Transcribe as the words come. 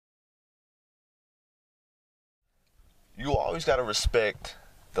you always got to respect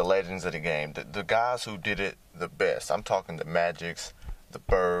the legends of the game, the guys who did it the best. I'm talking the Magics, the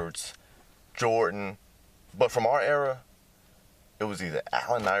Birds, Jordan. But from our era, it was either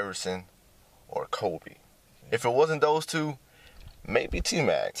Allen Iverson or Kobe. If it wasn't those two, maybe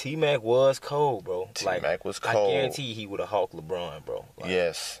T-Mac. T-Mac was cold, bro. T-Mac was cold. I guarantee he would have hawked LeBron, bro.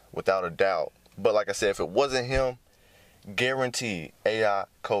 Yes, without a doubt. But like I said, if it wasn't him, guaranteed AI,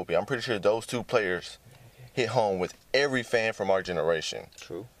 Kobe. I'm pretty sure those two players hit home with every fan from our generation.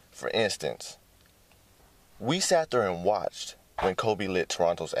 True. For instance, we sat there and watched when Kobe lit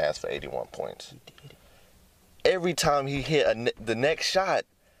Toronto's ass for 81 points. He did it. Every time he hit the next shot,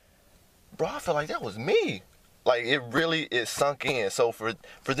 bro, I felt like that was me. Like, it sunk in. So for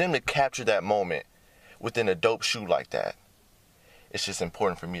them to capture that moment within a dope shoe like that, it's just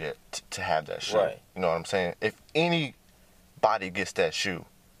important for me to have that shoe. Right. You know what I'm saying? If anybody gets that shoe,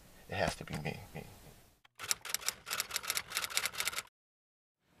 it has to be me.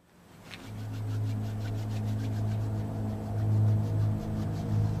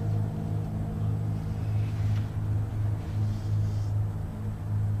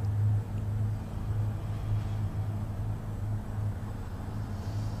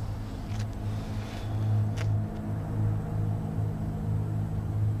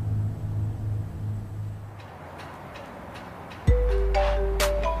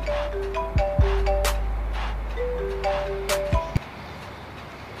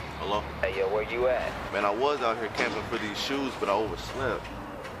 Hello? Hey, yo, where you at? Man, I was out here camping for these shoes, but I overslept.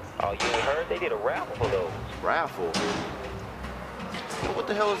 Oh, you ain't heard? They did a raffle for those. Raffle? What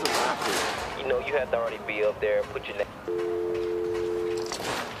the hell is a raffle? You know, you have to already be up there and put your name.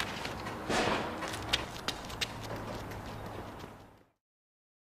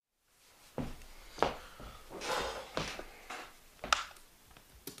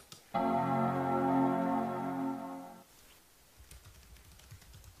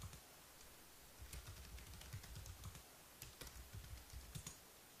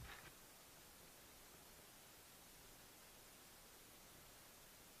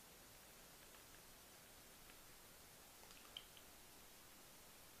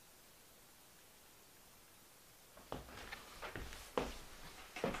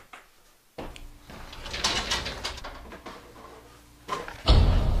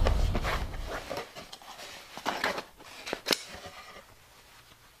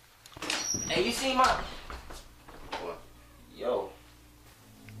 Hey, you see my... What? Yo.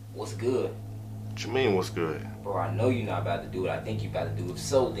 What's good? What you mean, what's good? Bro, I know you're not about to do it. I think you about to do it.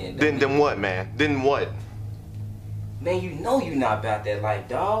 So then... Then what, man? Then what? Man, you know you're not about that life,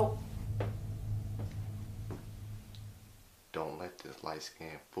 dog. Don't let this light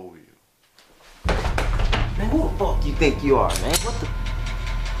skin fool you. Man, who the fuck you think you are, man? What the...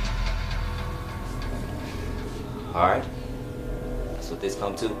 Alright. That's what this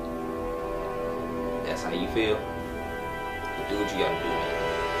come to. That's how you feel. You do what you gotta do, man.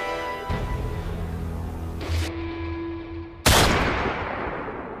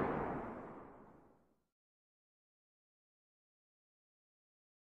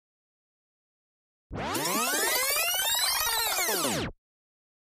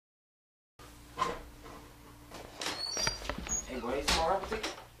 Hey, bro, you see my raffle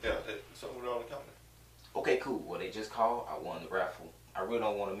ticket? Yeah, it's over there on the counter. Okay, cool. Well, they just called. I won the raffle. I really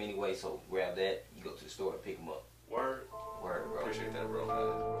don't want them anyway, so grab that. You go to the store and pick them up. Word. Word, bro. Appreciate that,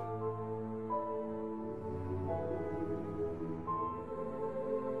 bro.